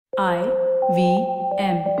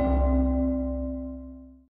IVM.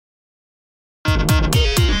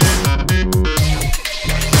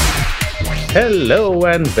 Hello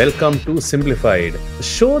and welcome to Simplified, a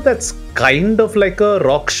show that's kind of like a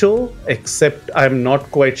rock show, except I'm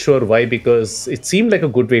not quite sure why because it seemed like a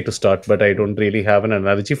good way to start, but I don't really have an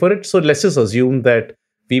analogy for it. So let's just assume that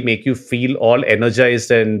we make you feel all energized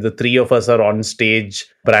and the three of us are on stage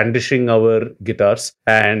brandishing our guitars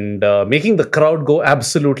and making the crowd go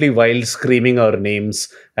absolutely wild, screaming our names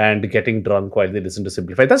and getting drunk while they listen to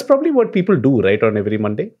Simplified. That's probably what people do, right, on every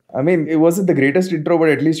Monday? I mean, it wasn't the greatest intro, but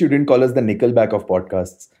at least you didn't call us the Nickelback of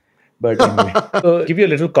podcasts. But anyway. So, give you a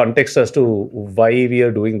little context as to why we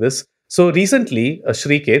are doing this. So, recently,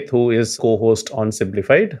 Shriketh, who is co-host on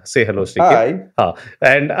Simplified, say hello, Shriketh. Hi.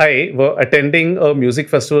 And I were attending a music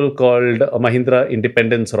festival called Mahindra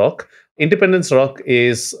Independence Rock. Independence Rock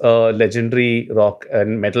is a legendary rock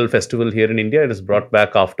and metal festival here in India. It is brought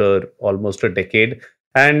back after almost a decade.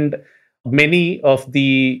 And many of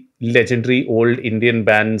the legendary old Indian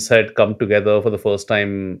bands had come together for the first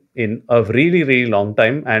time in a really, really long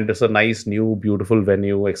time. And it's a nice, new, beautiful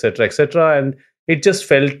venue, etc., etc. And it just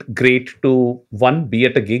felt great to, one, be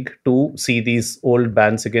at a gig, two, see these old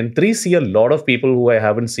bands again, three, see a lot of people who I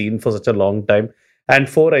haven't seen for such a long time. And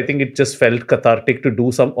four, I think it just felt cathartic to do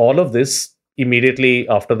all of this immediately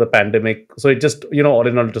after the pandemic. So it just, all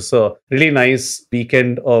in all, just a really nice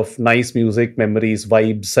weekend of nice music, memories,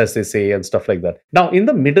 vibes, as they say, and stuff like that. Now, in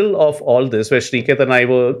the middle of all this, where Shriketh and I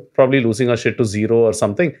were probably losing our shit to zero or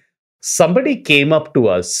something, somebody came up to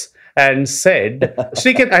us and said,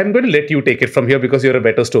 Shriketh, I'm going to let you take it from here because you're a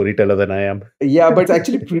better storyteller than I am. Yeah, but it's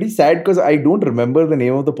actually pretty sad because I don't remember the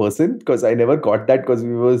name of the person because I never got that because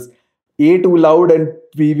we was too loud and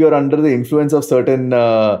we were under the influence of certain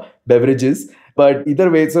beverages. But either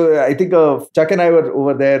way, so I think Chuck and I were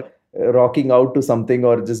over there rocking out to something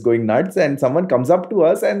or just going nuts, and someone comes up to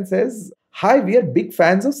us and says, "Hi, we are big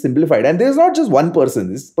fans of Simplified." And there's not just one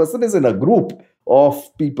person. This person is in a group of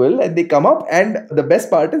people and they come up, and the best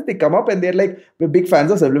part is they come up and they're like, "We're big fans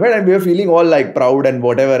of Simplified," and we're feeling all like proud and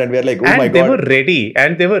whatever, and we're like, "Oh and my they god." were ready.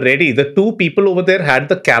 The two people over there had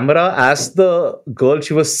the camera as the girl.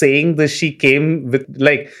 She was saying this. She came with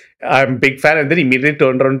like, "I'm a big fan," and then immediately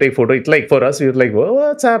turned around and take photo. It's like for us, we were like, "Whoa,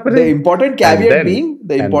 what's happening?" The important caveat being,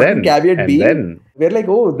 we're like,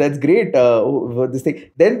 "Oh, that's great." This thing.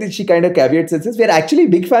 Then she kind of caveats and says, "We're actually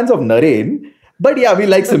big fans of Naren. But yeah, we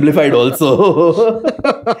like Simplified also."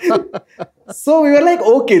 So we were like,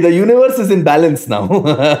 okay, the universe is in balance now.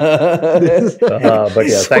 But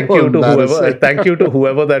yeah, thank you to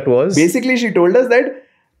whoever that was. Basically, she told us that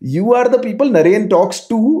you are the people Naren talks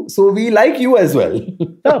to, so we like you as well.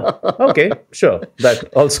 Oh, okay, sure.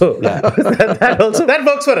 That also that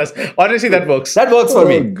works for us. Honestly, that works. That works for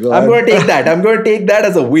me. God. I'm going to take that. I'm going to take that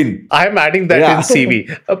as a win. I'm adding that in CV.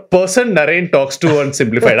 A person Naren talks to on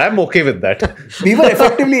Simplified. I'm okay with that. We were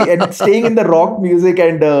effectively staying in the rock music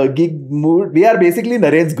and gig mood. We are basically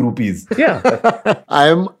Naren's groupies. Yeah. I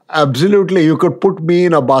am absolutely, you could put me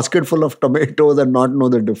in a basket full of tomatoes and not know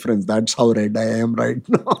the difference. That's how red I am right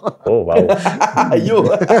now. Oh, wow.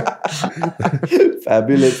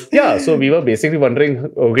 Fabulous. Yeah, so we were basically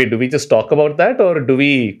wondering, okay, do we just talk about that or do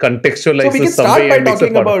we contextualize So we can this some start way by and mix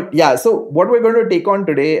talking it fun? about, so what we're going to take on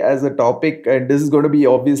today as a topic, and this is going to be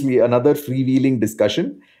obviously another freewheeling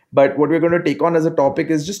discussion, but what we're going to take on as a topic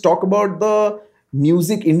is just talk about the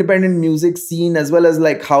independent music scene, as well as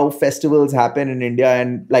like how festivals happen in India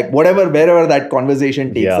and like wherever that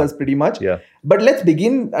conversation takes us pretty much. Yeah. But let's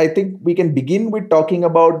begin. I think we can begin with talking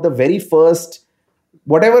about the very first,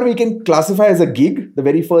 whatever we can classify as a gig, the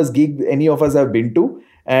very first gig any of us have been to.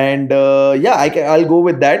 And I'll go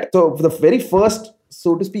with that. So for the very first,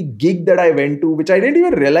 so to speak, gig that I went to, which I didn't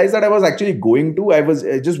even realize that I was actually going to, I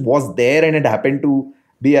just was there and it happened to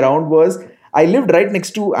be around, was I lived right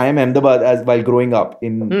next to IIM Ahmedabad while growing up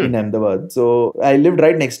in Ahmedabad. So I lived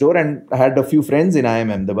right next door and I had a few friends in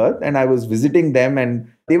IIM Ahmedabad and I was visiting them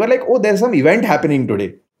and they were like, "Oh, there's some event happening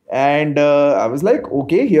today." And I was like,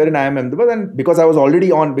 okay, here in IIM Ahmedabad. And because I was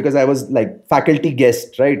already because I was like faculty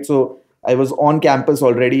guest, right? So I was on campus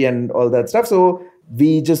already and all that stuff. So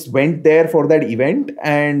we just went there for that event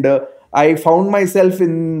and I found myself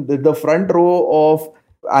in the front row of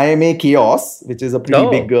IMA Chaos, which is a pretty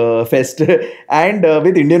big fest, and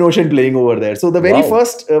with Indian Ocean playing over there. So the very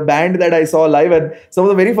first band that I saw live, and some of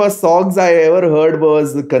the very first songs I ever heard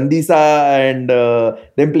was Kandisa and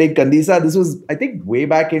them playing Kandisa. This was, I think, way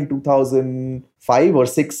back in 2005 or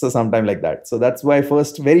 6 or sometime like that. So that's my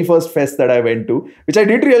very first fest that I went to, which I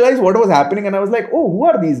didn't realize what was happening. And I was like, oh, who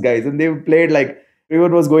are these guys? And they played like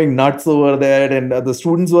Everyone was going nuts over there, and the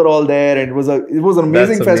students were all there, and it was an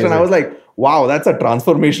amazing That's fest. And I amazing. was like, wow, that's a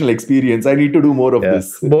transformational experience. I need to do more of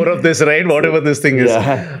this. More of this, right? Whatever this thing is.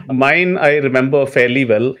 Yeah. Mine, I remember fairly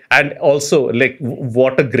well. And also, like,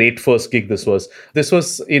 what a great first gig this was. This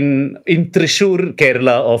was in Thrissur,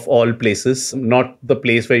 Kerala, of all places. Not the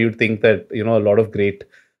place where you'd think that, a lot of great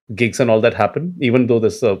gigs and all that happen, even though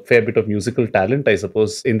there's a fair bit of musical talent, I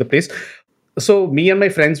suppose, in the place. So me and my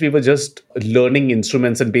friends, we were just learning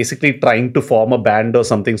instruments and basically trying to form a band or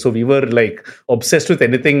something. So we were like obsessed with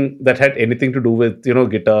anything that had anything to do with,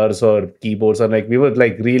 guitars or keyboards. And like we were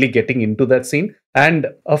like really getting into that scene. And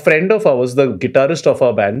a friend of ours, the guitarist of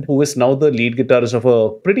our band, who is now the lead guitarist of a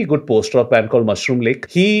pretty good post-rock band called Mushroom Lake,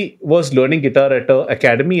 he was learning guitar at an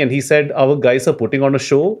academy, and he said, our guys are putting on a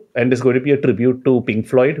show and it's going to be a tribute to Pink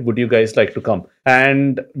Floyd. Would you guys like to come?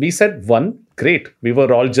 And we said, one, great. We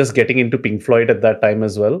were all just getting into Pink Floyd at that time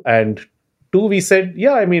as well. And two, we said,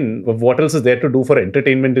 yeah, I mean, what else is there to do for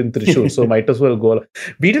entertainment in Thrissur? So might as well go.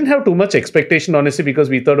 We didn't have too much expectation, honestly, because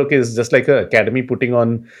we thought, okay, it's just like an academy putting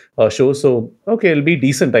on a show. So, okay, it'll be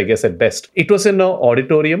decent, I guess, at best. It was in an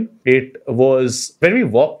auditorium. It was, when we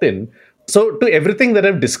walked in, so to everything that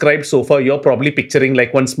I've described so far, you're probably picturing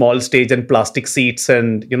like one small stage and plastic seats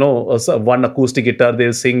and, one acoustic guitar,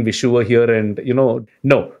 they'll sing Vishua here and,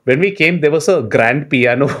 no. When we came, there was a grand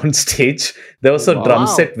piano on stage. There was a drum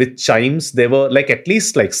set with chimes. There were like at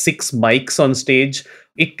least like 6 mics on stage.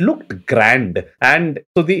 It looked grand. And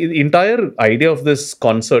so the entire idea of this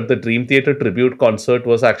concert, the Dream Theater tribute concert,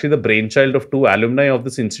 was actually the brainchild of 2 alumni of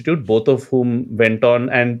this institute, both of whom went on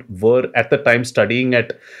and were at the time studying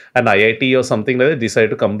at an IIT or something like that, decided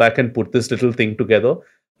to come back and put this little thing together.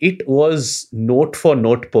 It was note for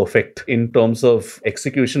note perfect in terms of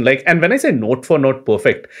execution. And when I say note for note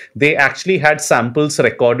perfect, they actually had samples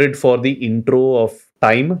recorded for the intro of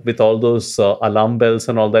Time with all those alarm bells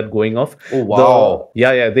and all that going off. Oh, wow.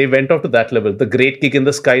 They went off to that level. The Great Gig in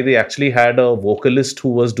the Sky, they actually had a vocalist who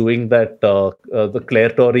was doing that, the Claire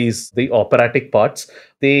Torries, the operatic parts.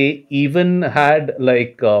 They even had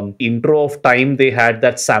intro of Time, they had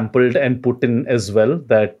that sampled and put in as well,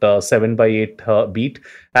 that 7/8 beat.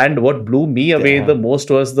 And what blew me away the most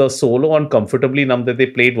was the solo on Comfortably Numb that they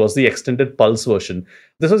played was the extended Pulse version.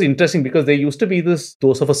 This was interesting because there used to be those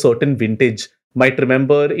of a certain vintage. Might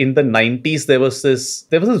remember in the 90s, there was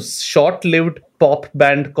a short-lived pop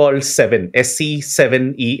band called Seven,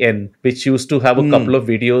 SC7EN, which used to have a couple of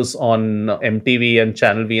videos on MTV and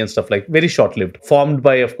Channel V and stuff very short-lived. Formed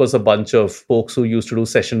by, of course, a bunch of folks who used to do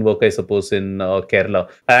session work, I suppose, in Kerala.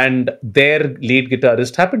 And their lead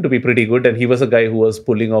guitarist happened to be pretty good, and he was a guy who was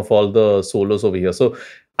pulling off all the solos over here. So,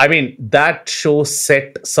 I mean, that show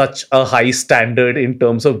set such a high standard in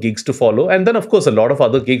terms of gigs to follow. And then, of course, a lot of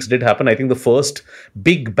other gigs did happen. I think the first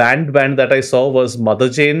big band that I saw was Mother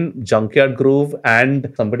Jane, Junkyard Groove,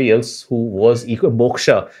 and somebody else who was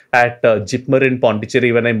Moksha at Jipmer in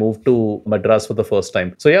Pondicherry when I moved to Madras for the first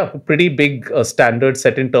time. So yeah, pretty big standard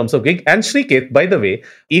set in terms of gig. And Shriketh, by the way,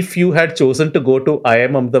 if you had chosen to go to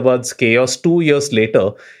IIM Ahmedabad's Chaos 2 years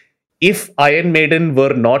later, if Iron Maiden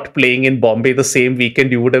were not playing in Bombay the same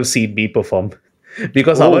weekend, you would have seen me perform.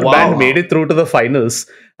 Because our band made it through to the finals,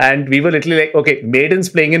 and we were literally like, okay, Maiden's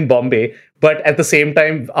playing in Bombay, but at the same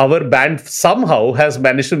time, our band somehow has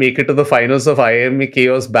managed to make it to the finals of IIM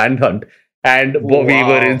Chaos Band Hunt. And we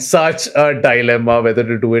were in such a dilemma whether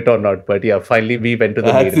to do it or not. But yeah, finally we went to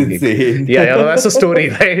the Maiden insane. gig. Yeah, that's a story,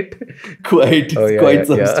 right? Quite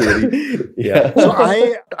some story. Yeah. So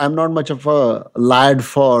I'm not much of a lad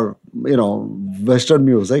for, Western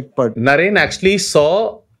music, but Naren actually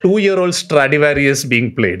saw 2-year-old Stradivarius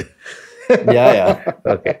being played. Yeah.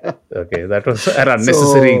 Okay. That was an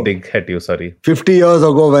unnecessary dig at you. Sorry. 50 years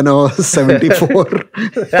ago when I was 74.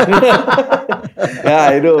 Yeah,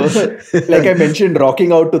 I know. Like I mentioned,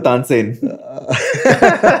 rocking out to Tansen.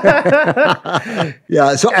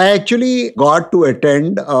 Yeah, so I actually got to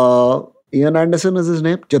attend Ian Anderson is his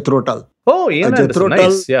name? Jethro Tull. Oh, Ian Anderson.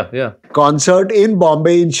 Nice. Yeah. Concert in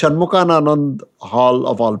Bombay in Shanmukanand Hall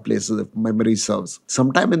of all places, if memory serves,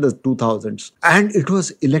 sometime in the 2000s. And it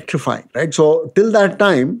was electrifying, right? So till that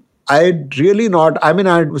time, I'd really not, I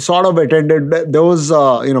sort of attended, there was,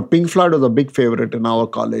 Pink Floyd was a big favorite in our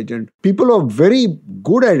college and people were very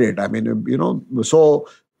good at it. So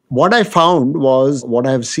what I found was, what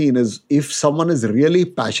I've seen is if someone is really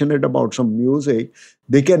passionate about some music,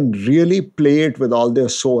 they can really play it with all their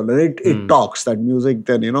soul. And it talks, that music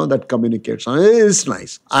then, that communicates. And it is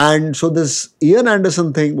nice. And so this Ian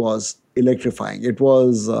Anderson thing was electrifying. It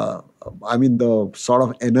was, the sort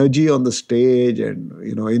of energy on the stage and,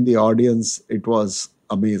 in the audience, it was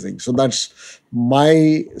amazing. So that's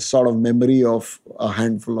my sort of memory of a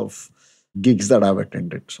handful of gigs that I've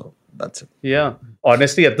attended. So that's it. Yeah.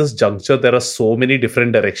 Honestly, at this juncture, there are so many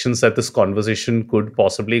different directions that this conversation could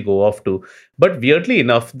possibly go off to. But weirdly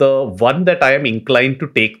enough, the one that I am inclined to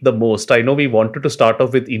take the most, I know we wanted to start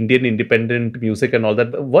off with Indian independent music and all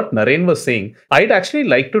that. But what Naren was saying, I'd actually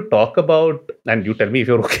like to talk about, and you tell me if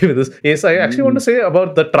you're okay with this, is I actually want to say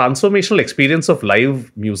about the transformational experience of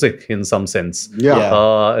live music in some sense.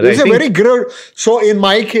 Yeah. It's a very good. So in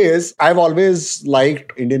my case, I've always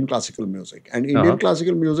liked Indian classical music. And Indian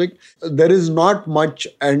classical music, there is not much.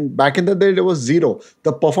 And back in the day, there was zero.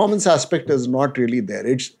 The performance aspect is not really there.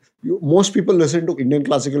 Most people listen to Indian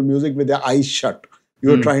classical music with their eyes shut.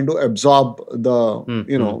 You're trying to absorb all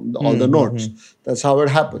the notes. That's how it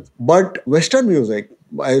happens. But Western music,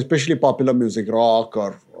 especially popular music, rock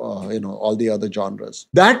or all the other genres,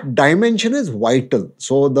 that dimension is vital.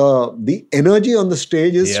 So the energy on the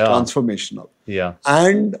stage is transformational. Yeah.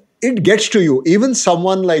 And it gets to you. Even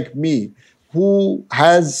someone like me who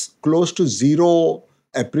has close to zero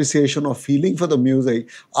appreciation or feeling for the music,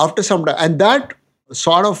 after some time, and that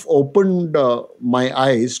sort of opened my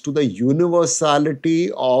eyes to the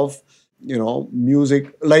universality of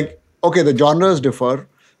music. Like, okay, the genres differ,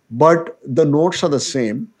 but the notes are the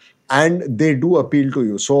same and they do appeal to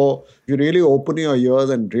you. So if you really open your ears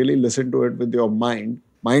and really listen to it with your mind,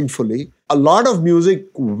 mindfully, a lot of music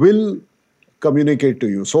will communicate to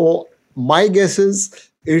you. So my guess is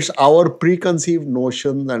it's our preconceived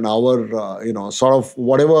notions and our, sort of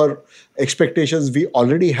whatever expectations we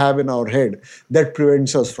already have in our head that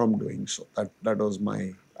prevents us from doing so. That was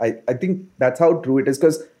my... I think that's how true it is,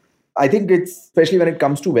 because I think it's, especially when it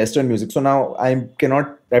comes to Western music. So now I'm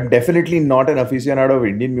definitely not an aficionado of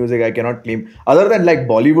Indian music. I cannot claim, other than like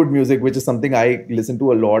Bollywood music, which is something I listen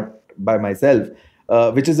to a lot by myself,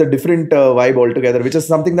 which is a different vibe altogether, which is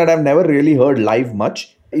something that I've never really heard live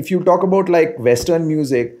much. If you talk about like Western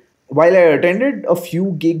music, while I attended a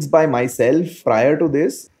few gigs by myself prior to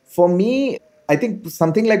this, for me, I think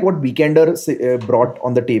something like what Weekender brought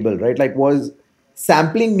on the table, right? Like was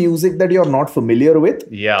sampling music that you're not familiar with.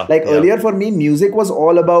 Yeah. Like earlier for me, music was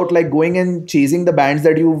all about like going and chasing the bands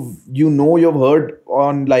that you've heard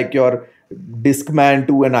on like your Discman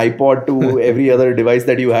to an iPod to every other device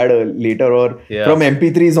that you had later, or from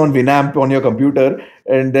MP3s on Winamp on your computer,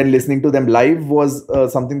 and then listening to them live was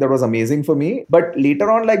something that was amazing for me. But later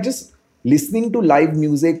on, like just listening to live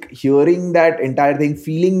music, hearing that entire thing,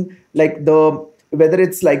 feeling like whether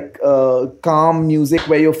it's like calm music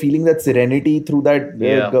where you're feeling that serenity through that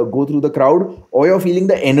go through the crowd, or you're feeling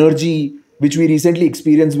the energy which we recently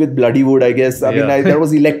experienced with Bloodywood, I guess. I mean, that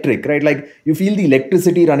was electric, right? Like you feel the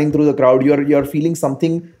electricity running through the crowd. You're feeling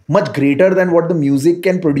something much greater than what the music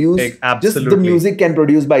can produce. Absolutely. Just the music can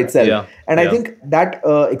produce by itself. Yeah. And I think that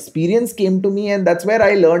experience came to me, and that's where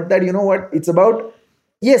I learned that, you know what, it's about,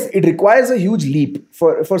 yes, it requires a huge leap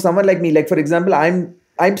for someone like me. Like, for example,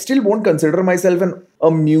 I still won't consider myself a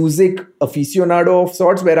music aficionado of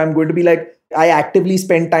sorts, where I'm going to be like, I actively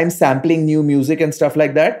spend time sampling new music and stuff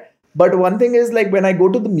like that. But one thing is, like, when I go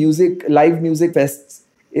to the live music fests,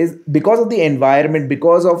 is because of the environment,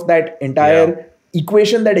 because of that entire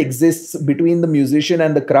equation that exists between the musician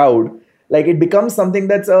and the crowd, like it becomes something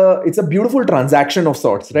it's a beautiful transaction of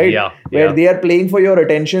sorts, right? Where they are playing for your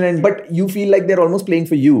attention, but you feel like they're almost playing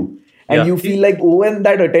for you. And you feel like owe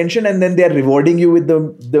that attention, and then they're rewarding you with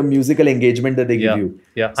the musical engagement that they give you.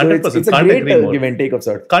 Yeah, 100%. So it's a great give and take of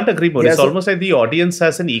sorts. Can't agree more. It's almost like the audience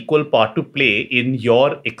has an equal part to play in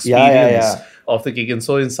your experience of the gig. And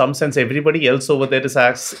so in some sense, everybody else over there is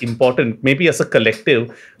as important, maybe as a collective,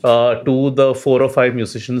 to the 4 or 5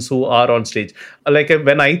 musicians who are on stage. Like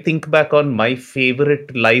when I think back on my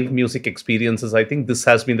favorite live music experiences, I think this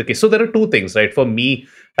has been the case. So there are two things, right? For me,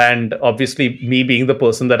 and obviously me being the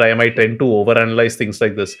person that I am, I tend to overanalyze things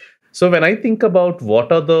like this. So when I think about what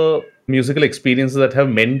are the musical experiences that have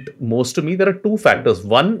meant most to me, there are two factors.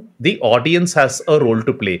 One, the audience has a role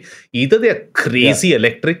to play. Either they're crazy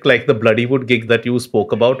electric, like the Bloodywood gig that you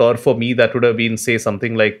spoke about, or for me, that would have been, say,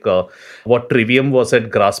 something like what Trivium was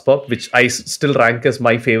at Graspop, which I still rank as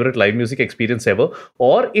my favorite live music experience ever.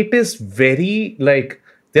 Or it is very, like,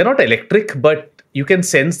 they're not electric, but you can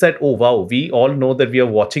sense that, oh, wow, we all know that we are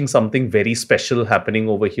watching something very special happening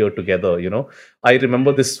over here together, you know. I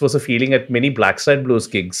remember this was a feeling at many Blackstrap Blues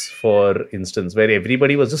gigs, for instance, where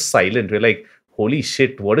everybody was just silent. We're like, holy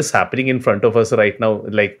shit, what is happening in front of us right now?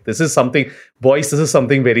 Like, this is something, boys, this is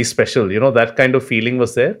something very special. You know, that kind of feeling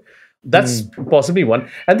was there. That's possibly one.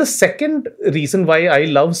 And the second reason why I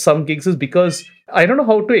love some gigs is because I don't know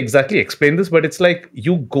how to exactly explain this, but it's like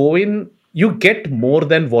you go in you get more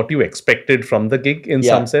than what you expected from the gig in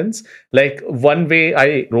some sense. Like one way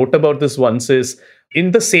I wrote about this once is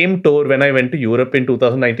in the same tour when I went to Europe in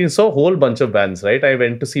 2019, saw a whole bunch of bands, right? I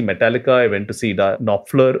went to see Metallica, I went to see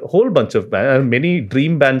Knopfler, a whole bunch of bands, many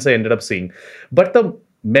dream bands I ended up seeing. But the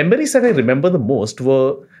memories that I remember the most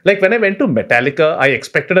were like when I went to Metallica, I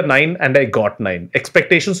expected a 9 and I got 9.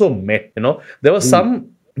 Expectations were met, There were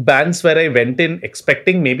some bands where I went in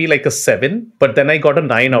expecting maybe like a 7, but then I got a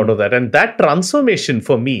 9 out of that. And that transformation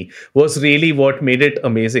for me was really what made it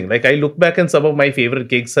amazing. Like I look back on some of my favorite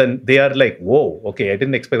gigs and they are like, whoa, okay, I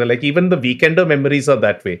didn't expect that. Like even the Weekender memories are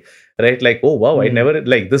that way, right? Like, oh wow, I never,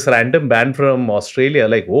 like this random band from Australia,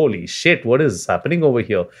 like holy shit, what is happening over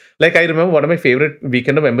here? Like I remember one of my favorite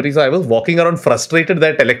Weekender memories, I was walking around frustrated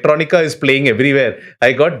that electronica is playing everywhere.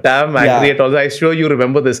 I got damn angry at all. I'm sure you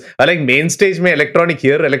remember this. I like main stage mein electronic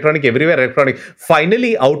here, electronic everywhere, electronic.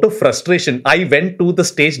 Finally, out of frustration, I went to the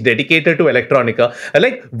stage dedicated to electronica. I'm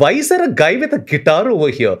like, why is there a guy with a guitar over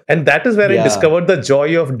here? And that is where I discovered the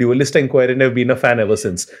joy of Duelist Inquiry, and I've been a fan ever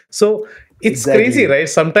since. So it's crazy, right?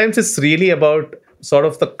 Sometimes it's really about sort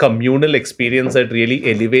of the communal experience that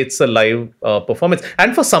really elevates a live performance.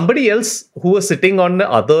 And for somebody else who was sitting on the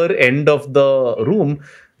other end of the room,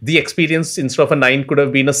 the experience instead of a 9 could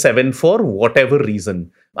have been a 7 for whatever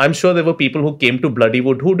reason. I'm sure there were people who came to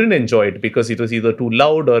Bloodywood who didn't enjoy it because it was either too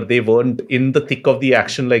loud or they weren't in the thick of the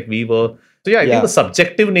action like we were. So I think the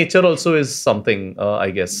subjective nature also is something, I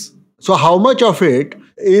guess. So how much of it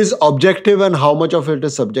is objective and how much of it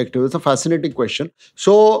is subjective? It's a fascinating question.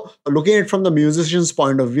 So looking at it from the musician's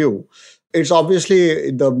point of view, it's obviously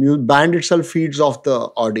the band itself feeds off the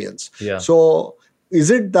audience. Yeah. So is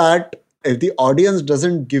it that if the audience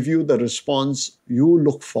doesn't give you the response you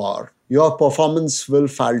look for, your performance will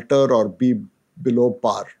falter or be below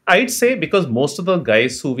par? I'd say because most of the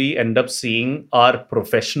guys who we end up seeing are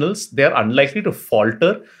professionals, they're unlikely to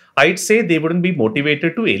falter. I'd say they wouldn't be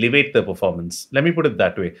motivated to elevate their performance. Let me put it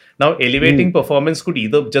that way. Now, elevating performance could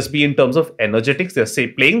either just be in terms of energetics. They're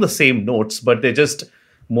playing the same notes, but they're just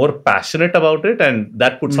more passionate about it, and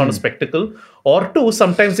that puts on a spectacle. Or two,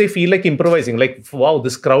 sometimes they feel like improvising, like, wow,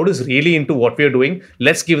 this crowd is really into what we're doing.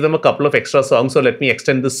 Let's give them a couple of extra songs, or let me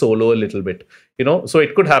extend the solo a little bit. So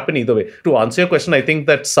it could happen either way. To answer your question, I think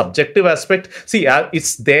that subjective aspect,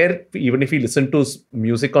 it's there. Even if you listen to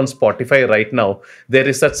music on Spotify right now, there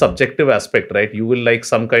is that subjective aspect, right? You will like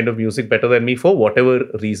some kind of music better than me for whatever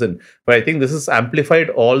reason. But I think this is amplified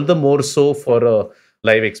all the more so for a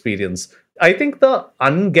live experience. I think the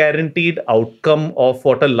unguaranteed outcome of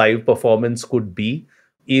what a live performance could be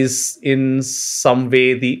is in some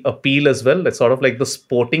way the appeal as well. It's sort of like the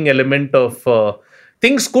sporting element of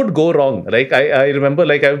things could go wrong. Like I remember,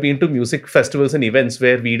 like I've been to music festivals and events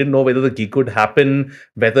where we didn't know whether the gig would happen,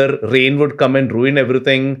 whether rain would come and ruin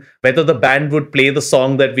everything, whether the band would play the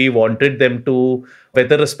song that we wanted them to,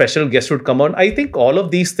 whether a special guest would come on. I think all of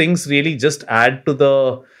these things really just add to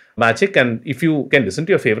the magic. And if you can listen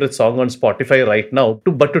to your favorite song on Spotify right now,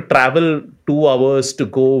 but to travel 2 hours to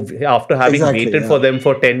go after having waited for them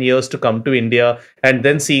for 10 years to come to India and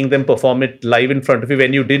then seeing them perform it live in front of you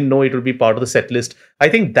when you didn't know it would be part of the set list, I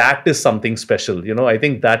think that is something special. I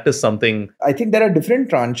think that is something. I think there are different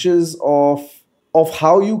tranches of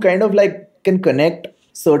how you kind of like can connect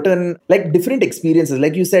certain like different experiences.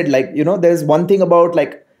 Like you said, like, there's one thing about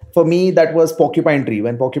like, for me, that was Porcupine Tree.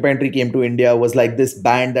 When Porcupine Tree came to India, was like this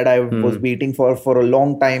band that I was waiting for a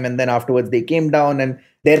long time. And then afterwards they came down and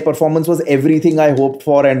their performance was everything I hoped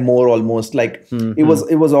for and more almost. Like it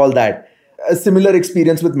was all that. A similar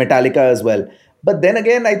experience with Metallica as well. But then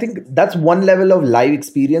again, I think that's one level of live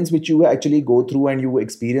experience which you actually go through and you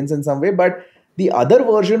experience in some way. But the other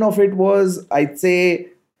version of it was, I'd say,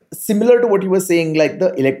 similar to what you were saying, like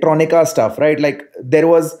the electronica stuff, right? Like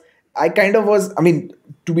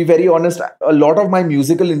to be very honest, a lot of my later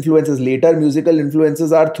musical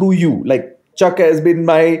influences are through you. Like Chuck has been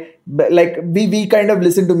we kind of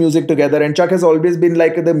listen to music together, and Chuck has always been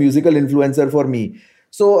like the musical influencer for me.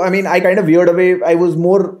 So, I kind of veered away. I was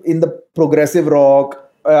more in the progressive rock,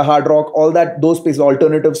 hard rock, all that, those spaces,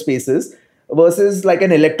 alternative spaces, versus like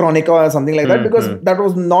an electronica or something like that, because that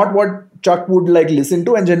was not what Chuck would like listen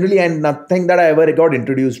to, and generally, and nothing that I ever got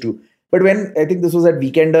introduced to. But when I think this was at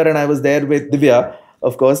Weekender and I was there with Divya,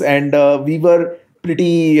 of course, and we were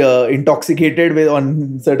pretty intoxicated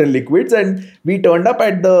on certain liquids, and we turned up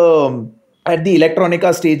at the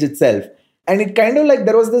electronica stage itself. And it kind of like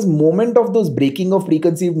there was this moment of those breaking of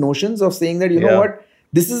preconceived notions of saying that, you know what,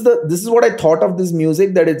 this is what I thought of this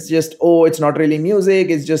music, that it's just, it's not really music,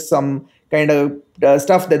 it's just some kind of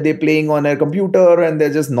stuff that they're playing on a computer and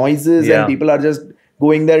they're just noises and people are just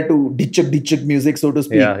going there to ditchuk music, so to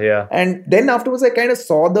speak. Yeah. And then afterwards, I kind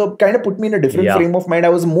of put me in a different Yeah. frame of mind. I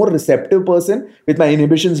was a more receptive person with my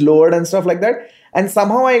inhibitions lowered and stuff like that. And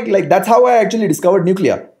somehow that's how I actually discovered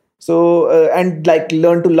Nuclear. So, and like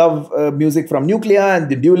learned to love music from Nuclear and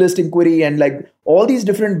the Duelist Inquiry and like all these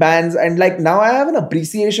different bands. And like now I have an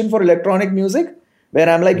appreciation for electronic music where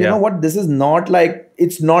I'm like, you know what, this is not like,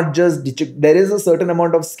 it's not just, there is a certain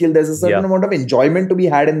amount of skill, there's a certain amount of enjoyment to be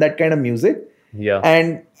had in that kind of music. Yeah.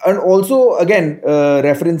 And also, again,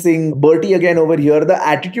 referencing Bertie again over here, the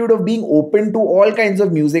attitude of being open to all kinds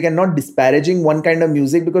of music and not disparaging one kind of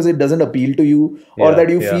music because it doesn't appeal to you or that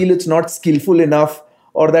you feel it's not skillful enough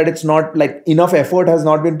or that it's not like enough effort has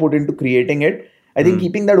not been put into creating it. I think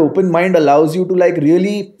keeping that open mind allows you to like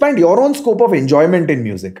really find your own scope of enjoyment in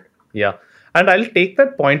music. Yeah. And I'll take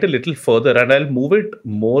that point a little further and I'll move it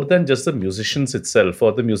more than just the musicians itself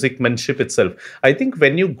or the musicmanship itself. I think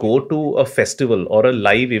when you go to a festival or a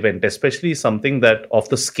live event, especially something that of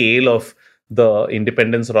the scale of the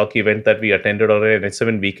Independence Rock event that we attended, or an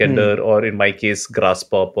NH7 Weekender, or in my case, Grass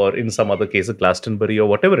Pop, or in some other case, a Glastonbury, or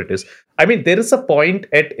whatever it is. I mean, there is a point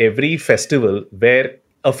at every festival where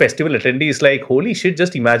a festival attendee is like, holy shit,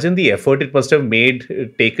 just imagine the effort it must have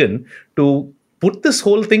taken to put this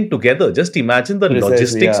whole thing together. Just imagine the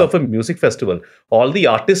logistics of a music festival. All the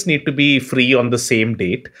artists need to be free on the same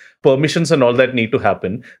date. Permissions and all that need to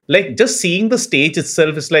happen. Like just seeing the stage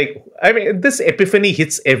itself is like, I mean, this epiphany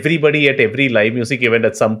hits everybody at every live music event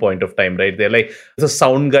at some point of time, right? They're like, there's a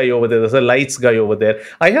sound guy over there, there's a lights guy over there.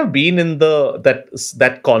 I have been in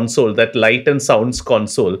that console, that light and sounds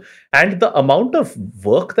console, and the amount of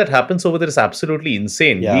work that happens over there is absolutely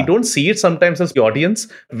insane. We don't see it sometimes as the audience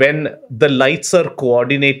when the lights are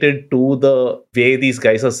coordinated to the way these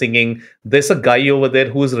guys are singing. There's a guy over there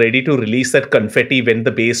who's ready to release that confetti when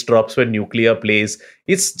the bass drops, when Nuclear plays.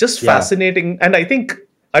 It's just fascinating. And I think,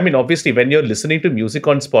 I mean, obviously, when you're listening to music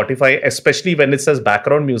on Spotify, especially when it says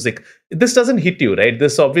background music, this doesn't hit you, right?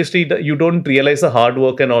 This obviously, you don't realize the hard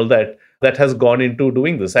work and all that has gone into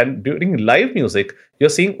doing this. And during live music, you're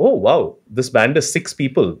seeing, oh, wow, this band is 6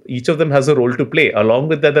 people. Each of them has a role to play. Along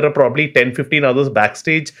with that, there are probably 10, 15 others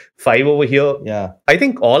backstage, 5 over here. Yeah. I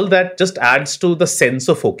think all that just adds to the sense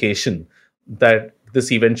of occasion that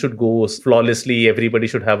this event should go flawlessly. Everybody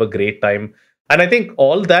should have a great time. And I think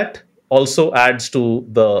all that also adds to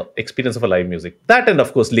the experience of a live music. That and,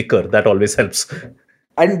 of course, liquor. That always helps.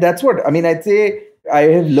 And that's what, I mean, I'd say I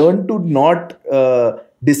have learned to not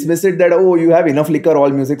dismiss it that, oh, you have enough liquor, all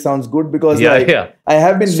music sounds good, because I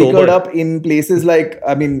have been liquored up in places like,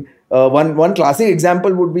 I mean, one classic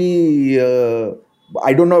example would be,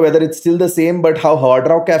 I don't know whether it's still the same, but how Hard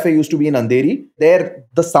Rock Cafe used to be in Andheri. There,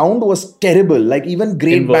 the sound was terrible. Like even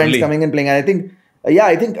great bands coming and playing. And I think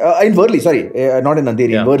in Worli, not in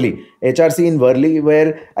Andheri, in Worli. HRC in Worli,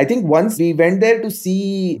 where I think once we went there to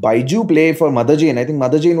see Baiju play for Mother Jane. I think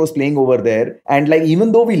Mother Jane was playing over there. And like,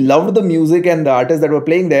 even though we loved the music and the artists that were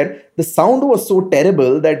playing there, the sound was so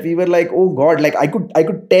terrible that we were like, oh God, like I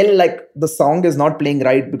could tell like the song is not playing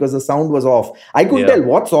right because the sound was off. I couldn't tell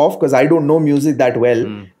what's off because I don't know music that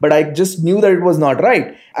well, but I just knew that it was not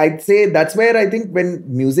right. I'd say that's where I think when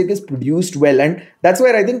music is produced well, and that's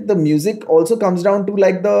where I think the music also comes down to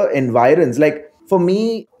like the environs. Like for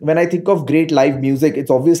me, when I think of great live music,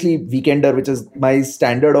 it's obviously Weekender, which is my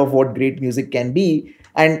standard of what great music can be.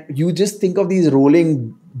 And you just think of these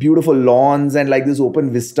rolling beautiful lawns and like this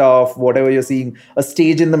open vista of whatever you're seeing, a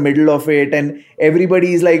stage in the middle of it, and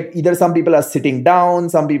everybody's like, either some people are sitting down,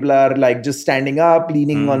 some people are like just standing up,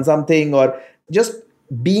 leaning on something, or just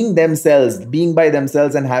being themselves, being by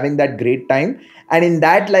themselves and having that great time. And in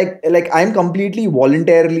that, like I'm completely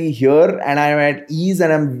voluntarily here and I'm at ease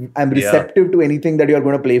and I'm receptive to anything that you're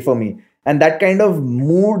going to play for me. And that kind of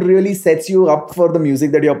mood really sets you up for the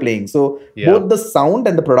music that you're playing. So both the sound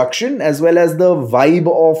and the production, as well as the vibe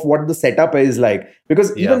of what the setup is like.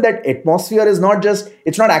 Because even that atmosphere is not just,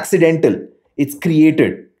 it's not accidental. It's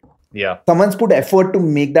created. Yeah. Someone's put effort to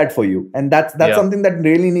make that for you. And that's something that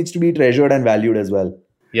really needs to be treasured and valued as well.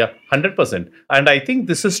 Yeah, 100%. And I think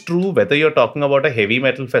this is true whether you're talking about a heavy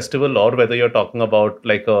metal festival or whether you're talking about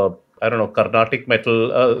like a, I don't know, Carnatic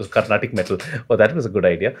metal. Oh, that was a good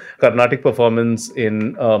idea. Carnatic performance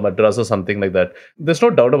in Madras or something like that. There's no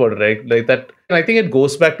doubt about it, right? Like that. And I think it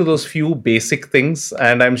goes back to those few basic things.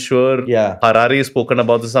 And I'm sure Harari has spoken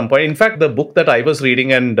about this at some point. In fact, the book that I was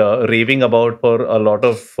reading and raving about for a lot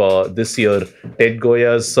of this year, Ted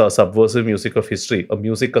Goya's Subversive Music of History,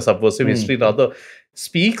 a Subversive History rather,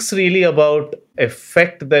 speaks really about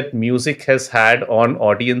effect that music has had on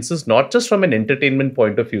audiences, not just from an entertainment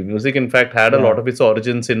point of view. Music, in fact, had a lot of its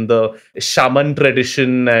origins in the shaman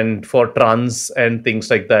tradition and for trance and things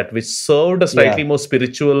like that, which served a slightly more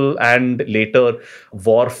spiritual and later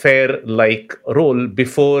warfare like role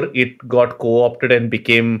before it got co-opted and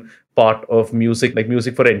became part of music, like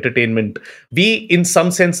music for entertainment. We, in some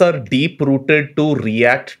sense, are deep rooted to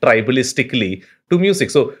react tribalistically to music.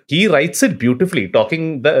 So he writes it beautifully,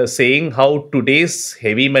 saying how today's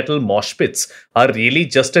heavy metal mosh pits are really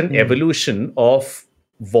just an evolution of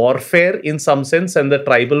warfare in some sense and the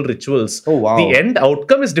tribal rituals. Oh, wow. The end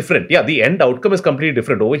outcome is different. Yeah, the end outcome is completely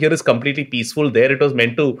different. Over here is completely peaceful. There it was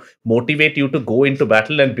meant to motivate you to go into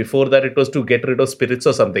battle, and before that it was to get rid of spirits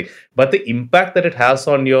or something. But the impact that it has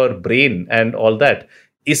on your brain and all that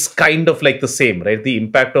is kind of like the same, right? The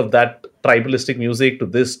impact of that tribalistic music to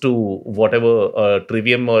this, to whatever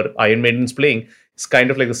Trivium or Iron Maiden's playing, is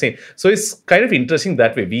kind of like the same. So it's kind of interesting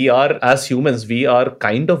that way. We are, as humans, we are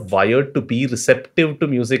kind of wired to be receptive to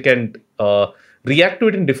music and react to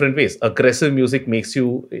it in different ways. Aggressive music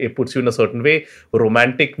it puts you in a certain way.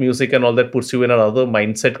 Romantic music and all that puts you in another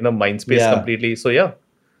mindset, in a mind space completely. So yeah,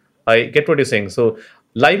 I get what you're saying. So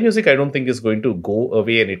live music, I don't think is going to go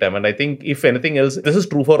away anytime. And I think, if anything else, this is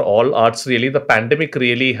true for all arts, really. The pandemic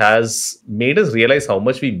really has made us realize how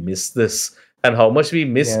much we miss this and how much we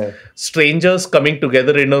miss strangers coming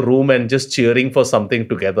together in a room and just cheering for something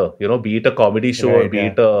together, be it a comedy show or be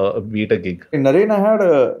it a gig. Naren, I had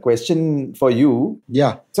a question for you.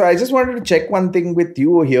 Yeah. So I just wanted to check one thing with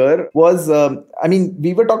you here was,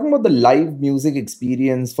 we were talking about the live music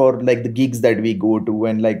experience for like the gigs that we go to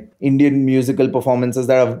and like Indian musical performances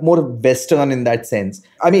that are more Western in that sense.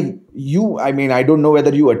 I don't know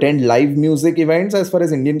whether you attend live music events as far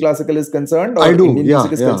as Indian classical is concerned or I do. Indian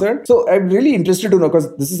music is concerned. So I'm really interested to know,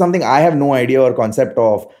 because this is something I have no idea or concept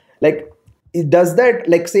of. Like, does that,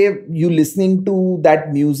 like, say you listening to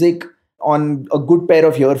that music on a good pair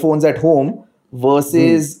of earphones at home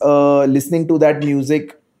versus listening to that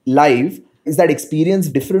music live, is that experience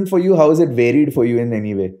different for you? How is it varied for you in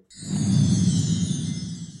any way?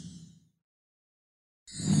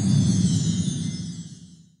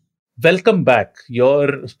 Welcome back. Your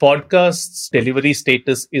podcast's delivery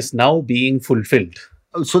status is now being fulfilled.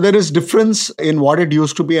 So there is difference in what it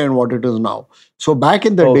used to be and what it is now. So back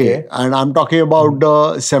in the day, and I'm talking about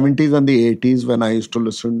the 70s and the 80s, when I used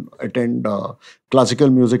to attend classical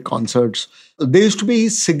music concerts, they used to be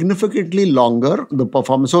significantly longer, the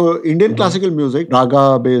performance. So Indian classical music,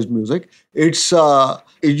 raga-based music, it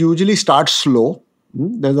usually starts slow.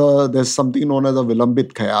 There's something known as a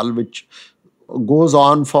Vilambit Khayal, which goes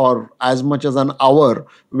on for as much as an hour,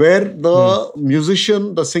 where the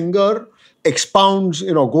musician, the singer, expounds,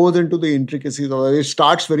 goes into the intricacies of it. It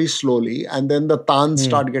starts very slowly, and then the tans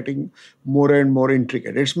start getting more and more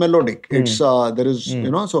intricate. It's melodic. It's there is,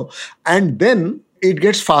 so, and then it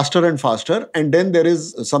gets faster and faster, and then there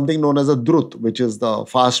is something known as a drut, which is the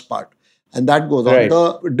fast part. And that goes on.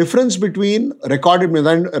 The difference between recorded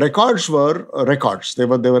music and records were records. They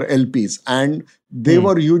were LPs, and they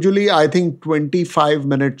were usually, I think, 25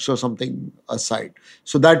 minutes or something aside.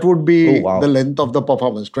 So that would be the length of the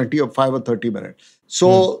performance, 25 or 30 minutes.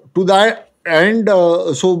 So to that, and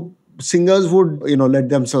so singers would, let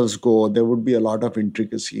themselves go. There would be a lot of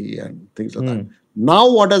intricacy and things like that. Now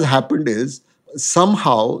what has happened is,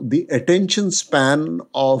 somehow the attention span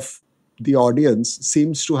of the audience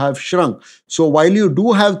seems to have shrunk. So while you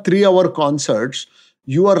do have 3-hour concerts,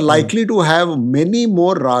 you are likely to have many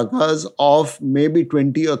more ragas of maybe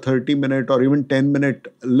 20 or 30 minute or even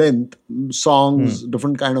 10-minute length songs,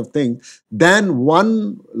 different kind of thing, than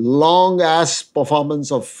one long ass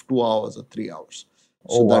performance of 2 hours or 3 hours.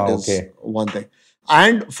 So that is one thing.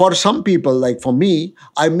 And for some people, like for me,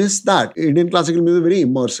 I miss that. Indian classical music is very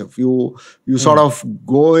immersive. You sort of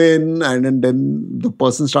go in, and then the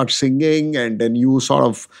person starts singing, and then you sort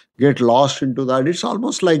of get lost into that. It's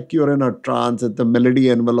almost like you're in a trance, that the melody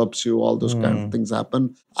envelops you, all those kind of things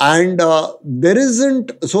happen. And there is,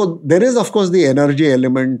 of course, the energy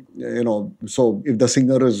element, so if the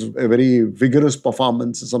singer is a very vigorous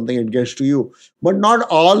performance or something, it gets to you. But not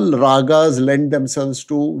all ragas lend themselves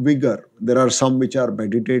to vigor. There are some which are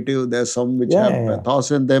meditative, there are some which have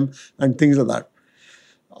pathos in them, and things like that.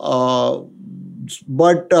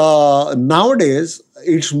 But nowadays,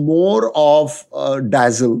 it's more of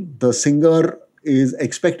dazzle. The singer is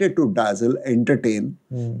expected to dazzle, entertain.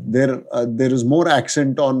 There is more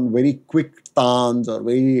accent on very quick tans or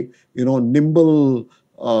very, nimble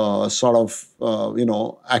sort of,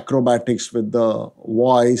 acrobatics with the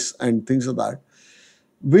voice and things like that.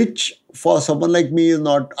 which for someone like me is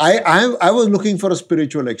not. I was looking for a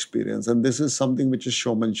spiritual experience, and this is something which is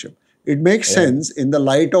showmanship. It makes sense in the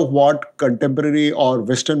light of what contemporary or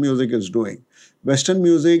Western music is doing. Western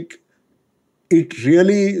music, it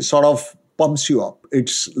really sort of pumps you up.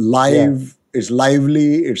 It's live, it's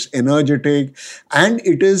lively, it's energetic, and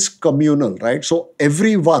it is communal, right? So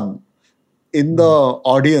everyone in the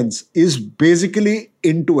audience is basically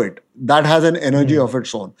into it. That has an energy of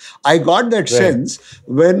its own. I got that sense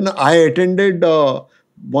when I attended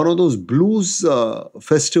one of those blues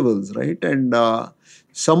festivals, right? And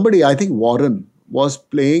somebody, I think Warren, was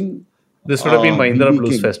playing This would have been Mahindra B.B. Blues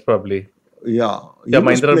King. Fest, probably. Yeah. He Yeah,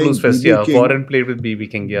 was Mahindra playing Blues Fest. B.B. Yeah, King. Warren played with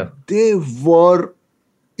BB King. Yeah. They were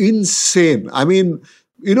insane. I mean,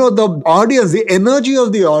 the audience, the energy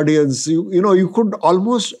of the audience, you could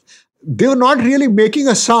almost, they were not really making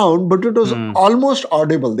a sound, but it was almost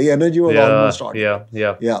audible. The energy was almost audible.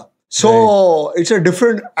 Yeah. So it's a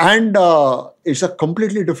different, and it's a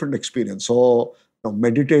completely different experience. So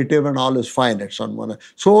meditative and all is fine. It's on one.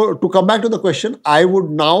 So to come back to the question, I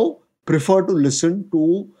would now prefer to listen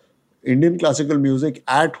to Indian classical music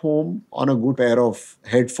at home on a good pair of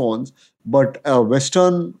headphones. But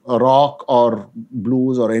Western rock or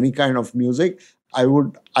blues or any kind of music, I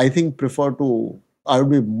would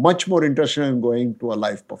be much more interested in going to a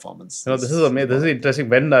live performance. This is amazing. This is interesting.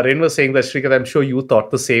 When Naren was saying that, Srikanth, I'm sure you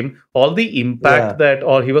thought the same. All the impact that,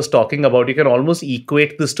 or he was talking about, you can almost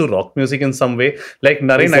equate this to rock music in some way. Like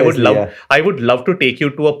Naren, I would love to take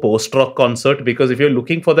you to a post-rock concert, because if you're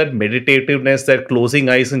looking for that meditativeness, that closing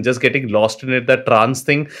eyes and just getting lost in it, that trance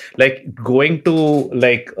thing, like going to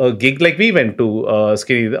like a gig like we went to,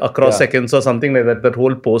 Skinny, Across Seconds or something like that, that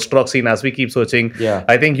whole post-rock scene, as we keep searching,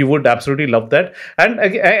 I think you would absolutely love that. And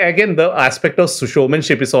again, the aspect of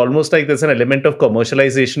showmanship is almost like there's an element of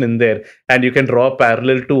commercialization in there, and you can draw a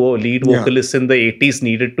parallel to lead vocalists in the 80s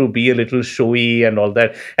needed to be a little showy and all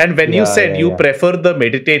that. And when you said you prefer the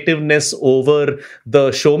meditativeness over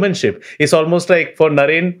the showmanship, it's almost like for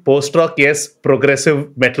Naren, post-rock, yes,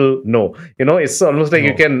 progressive metal, no. It's almost like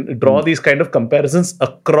you can draw these kind of comparisons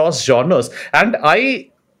across genres. And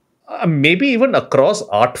maybe even across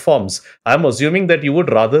art forms. I'm assuming that you would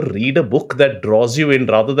rather read a book that draws you in,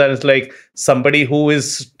 rather than it's like somebody who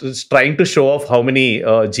is trying to show off how many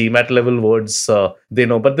GMAT level words they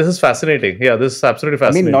know. But this is fascinating. Yeah, this is absolutely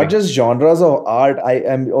fascinating. I mean, not just genres of art. I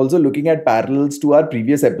am also looking at parallels to our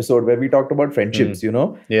previous episode where we talked about friendships,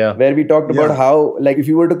 where we talked about how, like, if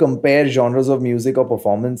you were to compare genres of music or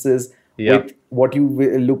performances with what you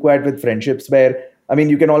look at with friendships, where I mean,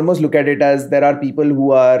 you can almost look at it as there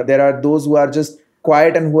are those who are just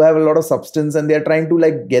quiet and who have a lot of substance, and they're trying to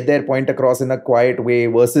like get their point across in a quiet way,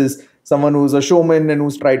 versus someone who's a showman and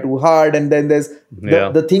who's tried too hard. And then there's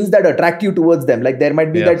the things that attract you towards them. Like there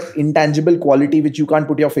might be that intangible quality which you can't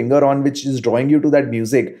put your finger on, which is drawing you to that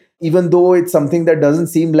music, even though it's something that doesn't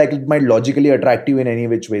seem like it might logically attract you in any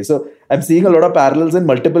which way. So I'm seeing a lot of parallels in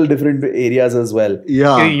multiple different areas as well.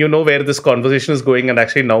 Yeah. You know where this conversation is going, and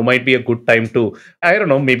actually now might be a good time to, I don't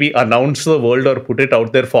know, maybe announce to the world or put it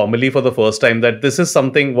out there formally for the first time that this is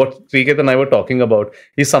something, what Srikanth and I were talking about,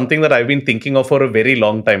 is something that I've been thinking of for a very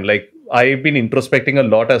long time. Like, I've been introspecting a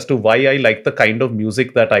lot as to why I like the kind of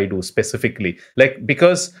music that I do specifically. Like,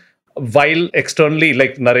 because while externally,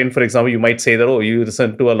 like Naren, for example, you might say that, oh, you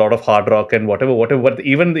listen to a lot of hard rock and whatever, but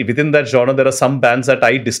even within that genre, there are some bands that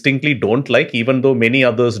I distinctly don't like, even though many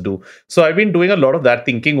others do. So I've been doing a lot of that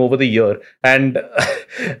thinking over the year, and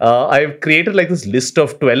I've created like this list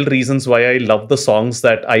of 12 reasons why I love the songs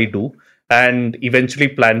that I do, and eventually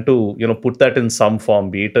plan to, put that in some form,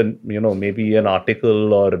 be it maybe an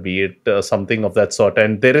article or be it something of that sort.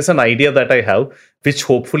 And there is an idea that I have, which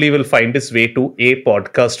hopefully will find its way to a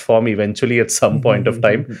podcast form eventually at some point of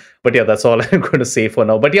time. But yeah, that's all I'm going to say for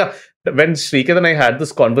now. But yeah, when Srikanth and I had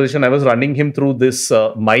this conversation, I was running him through this,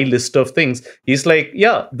 my list of things. He's like,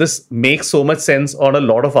 yeah, this makes so much sense on a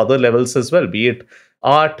lot of other levels as well, be it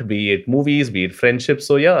art, be it movies, be it friendships.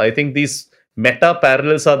 So yeah, I think these meta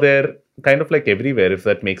parallels are there kind of like everywhere, if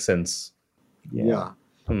that makes sense. Yeah.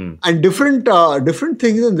 And different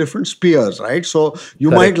things in different spheres, right? So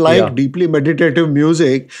you might like deeply meditative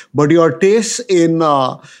music, but your tastes in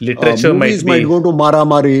literature movies might go to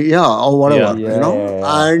Mara-Mari, or whatever,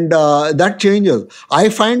 and that changes. I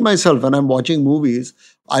find myself, when I'm watching movies,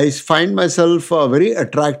 I find myself very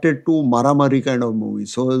attracted to Mara-Mari kind of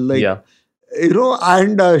movies. So like,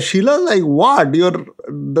 and Sheila, like, what? You're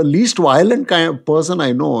the least violent kind of person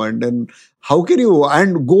I know. And then how can you,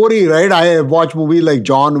 and gory, right? I watch movies like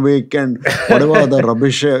John Wick and whatever the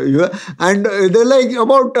rubbish, and they're like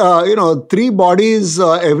about 3 bodies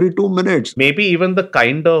every 2 minutes. Maybe even the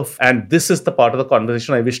kind of, and this is the part of the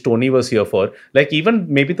conversation I wish Tony was here for, like even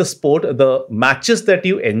maybe the matches that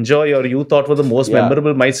you enjoy or you thought were the most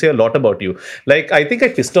memorable might say a lot about you. Like I think I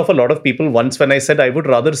pissed off a lot of people once when I said I would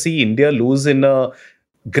rather see India lose in a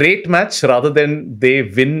great match rather than they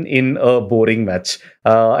win in a boring match.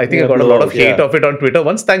 I think I got a lot of hate of it on Twitter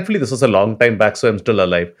once. Thankfully, this was a long time back, so I'm still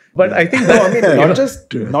alive. But I think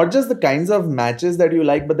not just the kinds of matches that you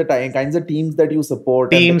like, but the kinds of teams that you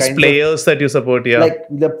support, teams, players that you support, like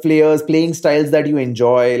the players, playing styles that you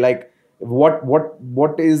enjoy, like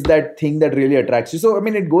what is that thing that really attracts you. So I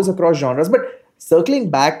mean, it goes across genres, but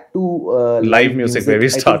circling back to live music where we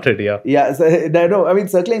started,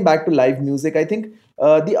 circling back to live music, I think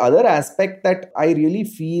the other aspect that I really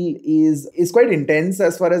feel is quite intense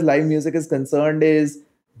as far as live music is concerned is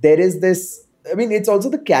there is this, I mean, it's also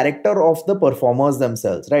the character of the performers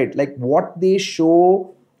themselves, right? Like what they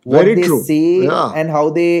show, what they say, and how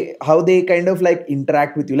they kind of like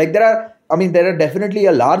interact with you. Like there are definitely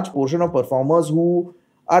a large portion of performers who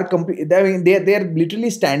are they're literally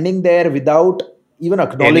standing there without even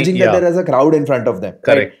acknowledging that there is a crowd in front of them.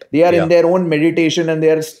 Correct. Right? They are in their own meditation and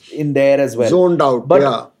they are in there as well. Zoned out.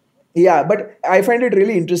 But but I find it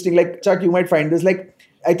really interesting. Like Chuck, you might find this, like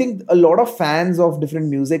I think a lot of fans of different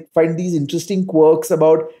music find these interesting quirks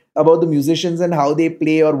about the musicians and how they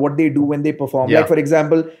play or what they do when they perform. Like for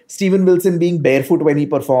example, Steven Wilson being barefoot when he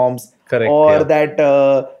performs. Correct. Or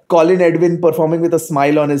that Colin Edwin performing with a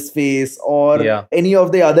smile on his face, or any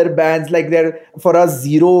of the other bands, like they're, for us,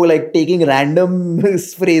 Zero, like taking random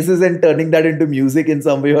phrases and turning that into music in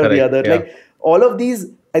some way or the other. Like all of these,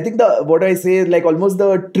 I think what I say is like almost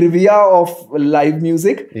the trivia of live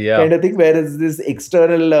music kind of thing, where it's this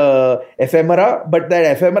external ephemera, but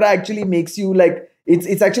that ephemera actually makes you like,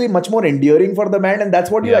 it's actually much more endearing for the band, and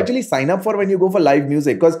that's what you actually sign up for when you go for live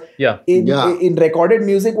music. Because in recorded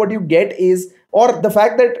music, what you get is, or the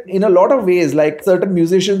fact that in a lot of ways, like certain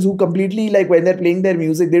musicians who completely, like when they're playing their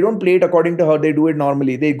music, they don't play it according to how they do it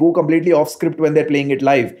normally. They go completely off script when they're playing it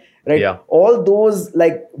live. Right? Yeah. All those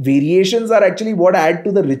like variations are actually what add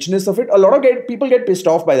to the richness of it. A lot of people get pissed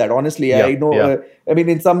off by that, honestly. I know. I mean,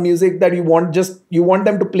 in some music that you want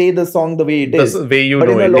them to play the song the way it is. The way you but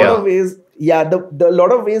know in it, a lot of ways, the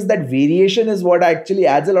lot of ways that variation is what actually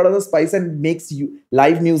adds a lot of the spice and makes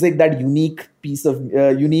live music that unique piece of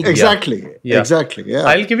unique. Exactly. Exactly.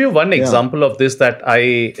 I'll give you one example of this that I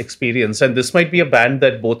experienced, and this might be a band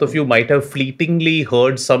that both of you might have fleetingly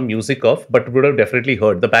heard some music of, but would have definitely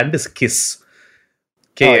heard. The band is Kiss.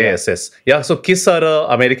 KISS. So Kiss are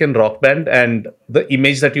an American rock band, and the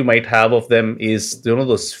image that you might have of them is,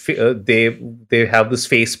 those they have this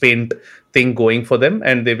face paint thing going for them,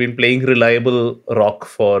 and they've been playing reliable rock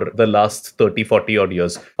for the last 30-40 odd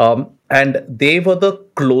years. And they were the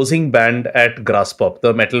closing band at Graspop,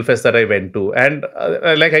 the metal fest that I went to. And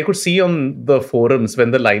like I could see on the forums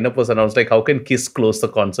when the lineup was announced, like how can Kiss close the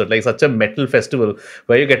concert? Like such a metal festival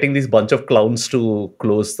where you're getting these bunch of clowns to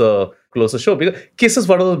close the show. Because Kiss is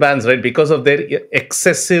one of those bands, right? Because of their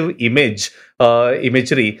excessive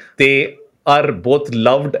imagery, they are both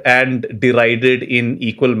loved and derided in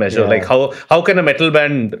equal measure. Like how can a metal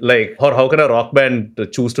band or how can a rock band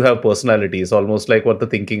choose to have personality is almost like what the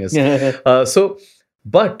thinking is.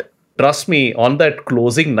 But trust me, on that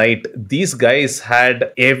closing night, these guys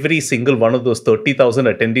had every single one of those 30,000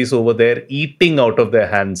 attendees over there eating out of their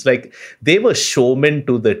hands. Like they were showmen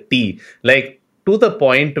to the T, like to the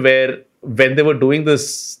point where when they were doing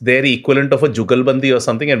this, their equivalent of a jugalbandi or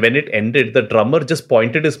something, and when it ended, the drummer just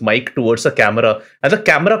pointed his mic towards the camera, and the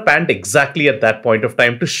camera panned exactly at that point of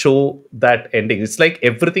time to show that ending. It's like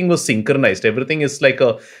everything was synchronized. Everything is like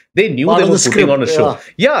they knew they were putting on a show.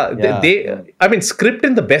 I mean, script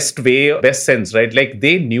in the best sense, right? Like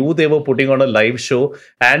they knew they were putting on a live show,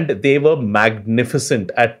 and they were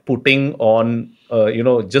magnificent at putting on,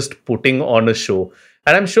 just putting on a show.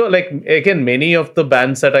 And I'm sure, like, again, many of the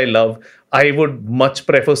bands that I love, I would much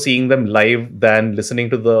prefer seeing them live than listening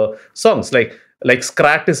to the songs. Like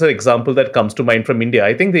Scrat is an example that comes to mind from India.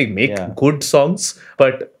 I think they make good songs,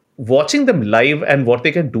 but watching them live and what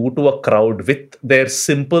they can do to a crowd with their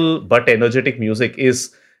simple but energetic music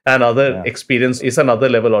is another experience, is another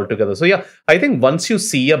level altogether. So I think once you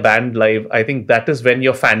see a band live, I think that is when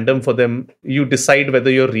your fandom for them, you decide whether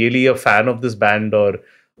you're really a fan of this band or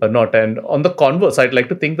not. And on the converse, I'd like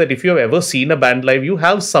to think that if you've ever seen a band live, you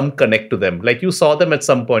have some connect to them. Like you saw them at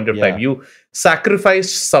some point of time. You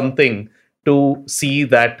sacrificed something to see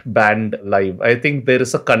that band live. I think there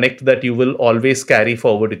is a connect that you will always carry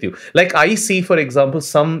forward with you. Like I see, for example,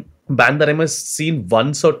 some band that I must have seen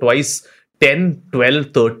once or twice 10,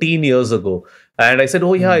 12, 13 years ago. And I said,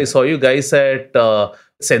 oh yeah, I saw you guys at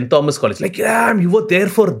St. Thomas College. Like, yeah, you were there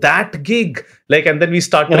for that gig. Like, and then we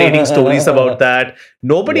start trading stories about that.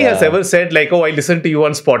 Nobody has ever said like, oh, I listened to you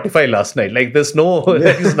on Spotify last night. Like, there's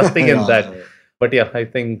nothing in that. But yeah, I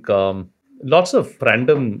think lots of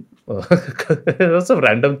random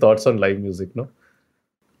thoughts on live music, no?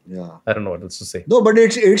 Yeah. I don't know what else to say. No, but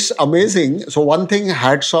it's amazing. So one thing,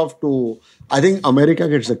 hats off to, I think America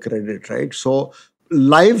gets the credit, right? So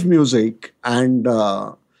live music and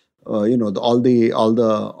all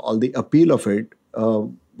the appeal of it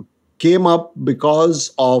came up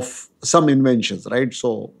because of some inventions, right?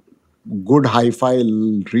 So good hi-fi,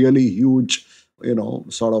 really huge,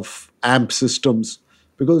 sort of amp systems.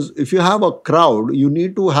 Because if you have a crowd, you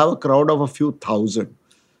need to have a crowd of a few thousand.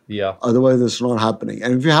 Yeah. Otherwise, it's not happening.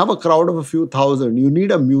 And if you have a crowd of a few thousand, you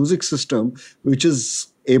need a music system which is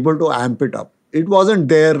able to amp it up. It wasn't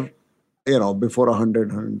there, before 100,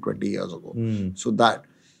 120 years ago. So that.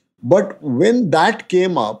 But when that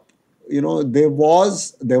came up, there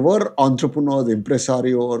were entrepreneurs,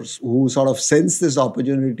 impresarios who sort of sensed this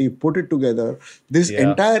opportunity, put it together. This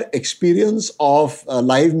entire experience of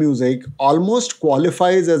live music almost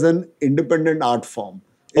qualifies as an independent art form.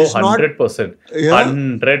 It's 100%.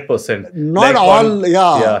 100%. Not like all,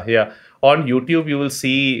 Yeah. On YouTube, you will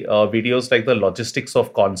see videos like the logistics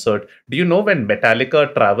of concert. Do you know when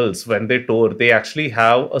Metallica travels, when they tour, they actually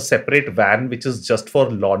have a separate van which is just for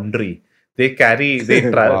laundry. They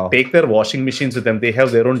take their washing machines with them. They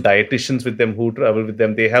have their own dietitians with them who travel with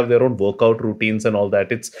them. They have their own workout routines and all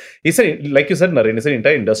that. It's like you said, Naren, it's an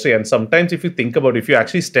entire industry. And sometimes if you think about it, if you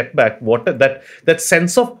actually step back, what that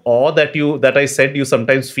sense of awe that I said you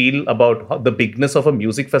sometimes feel about the bigness of a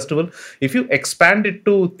music festival, if you expand it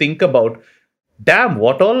to think about, damn,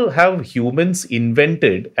 what all have humans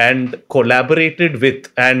invented and collaborated with,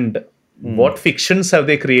 and what fictions have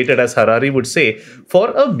they created, as Harari would say,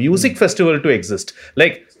 for a music festival to exist?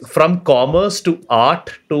 Like from commerce to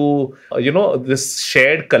art to, this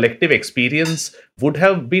shared collective experience would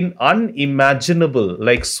have been unimaginable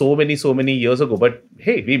like so many years ago. But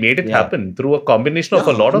hey, we made it happen through a combination of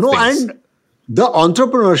a lot of things. And the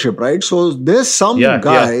entrepreneurship, right? So there's some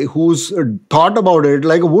guy who's thought about it,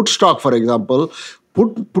 like Woodstock, for example,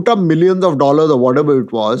 put up millions of dollars or whatever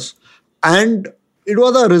it was, and it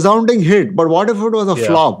was a resounding hit. But what if it was a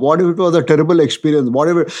flop? What if it was a terrible experience?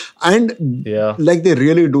 Like they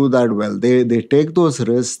really do that well. They take those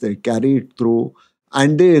risks, they carry it through,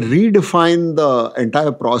 and they redefine the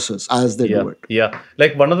entire process as they do it. Yeah.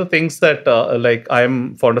 Like one of the things that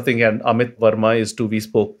I'm fond of thinking, and Amit Verma is too, we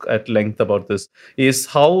spoke at length about this, is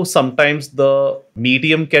how sometimes the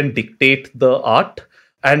medium can dictate the art.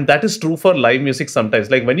 And that is true for live music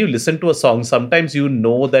sometimes. Like when you listen to a song, sometimes you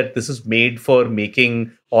know that this is made for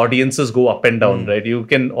making audiences go up and down, right? You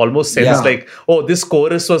can almost sense like, oh, this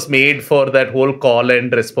chorus was made for that whole call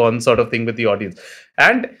and response sort of thing with the audience.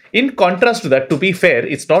 And in contrast to that, to be fair,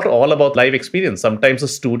 it's not all about live experience. Sometimes a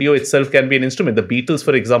studio itself can be an instrument. The Beatles,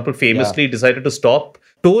 for example, famously decided to stop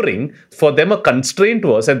touring. For them, a constraint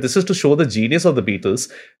was, and this is to show the genius of the Beatles,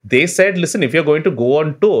 they said, listen, if you're going to go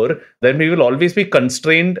on tour, then we will always be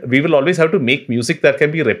constrained. We will always have to make music that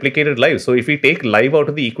can be replicated live. So if we take live out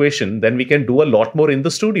of the equation, then we can do a lot more in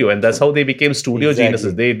the studio. And that's how they became studio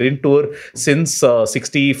geniuses. They didn't tour since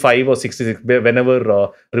 65 or 66,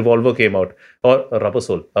 whenever Revolver came out, or Rubber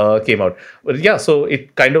Soul came out. But yeah, so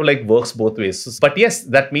it kind of like works both ways. But yes,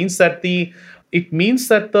 that means that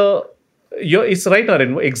it's right,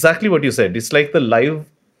 Naren, exactly what you said. It's like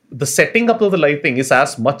the setting up of the live thing is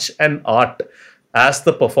as much an art as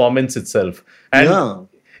the performance itself. And so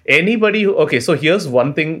here's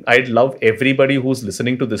one thing I'd love everybody who's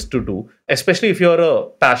listening to this to do, especially if you're a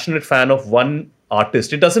passionate fan of one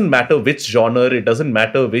artist. It doesn't matter which genre, it doesn't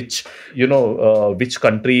matter which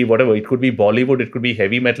country, whatever. It could be Bollywood, it could be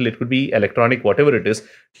heavy metal, it could be electronic, whatever it is.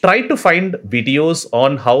 Try to find videos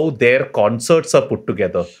on how their concerts are put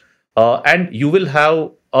together. And you will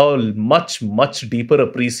have a much, much deeper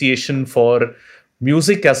appreciation for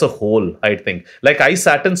music as a whole, I think. Like I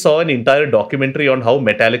sat and saw an entire documentary on how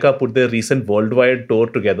Metallica put their recent worldwide tour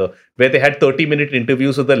together, where they had 30-minute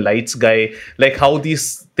interviews with the lights guy, like how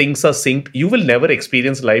these things are synced. You will never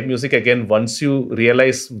experience live music again once you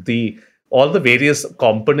realize all the various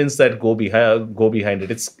components that go behind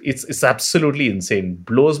it. It's absolutely insane.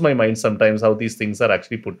 Blows my mind sometimes how these things are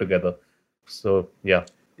actually put together. So yeah.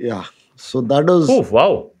 Yeah. So that was... Oh,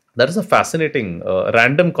 wow. That is a fascinating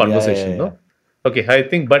random conversation, no? Okay, I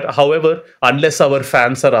think, but however, unless our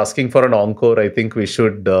fans are asking for an encore, I think we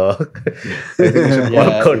should, I think we should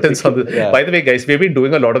call curtains on this. Yeah. By the way, guys, we've been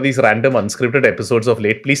doing a lot of these random unscripted episodes of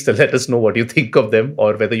late. Please let us know what you think of them,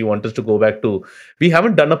 or whether you want us to go back to. We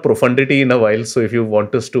haven't done a profundity in a while, so if you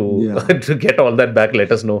want us to, to get all that back,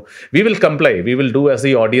 let us know. We will comply. We will do as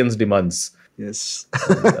the audience demands. Yes.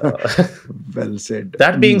 Well said.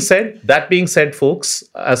 That being said, folks,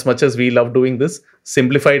 as much as we love doing this,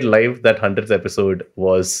 Simplified Live, that 100th episode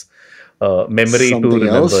was memory Something to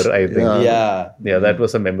remember, else. I think. Yeah. Yeah, that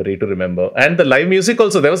was a memory to remember. And the live music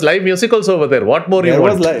also. There was live music also over there. What more There you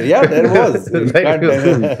was want? there was. You Live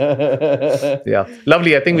can't- Yeah,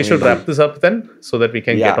 lovely. I think we should wrap this up then, so that we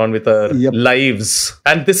can get on with our lives.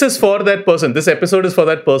 And this is for that person. This episode is for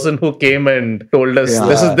that person who came and told us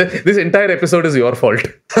this entire episode is your fault.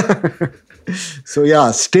 So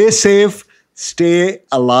yeah, stay safe, stay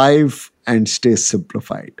alive, and stay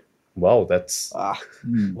simplified. Wow, that's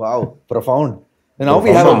wow, profound. And now we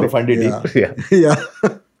have a profundity. yeah. Yeah.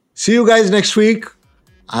 See you guys next week.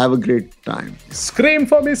 Have a great time. Scream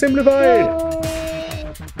for me, Simplified.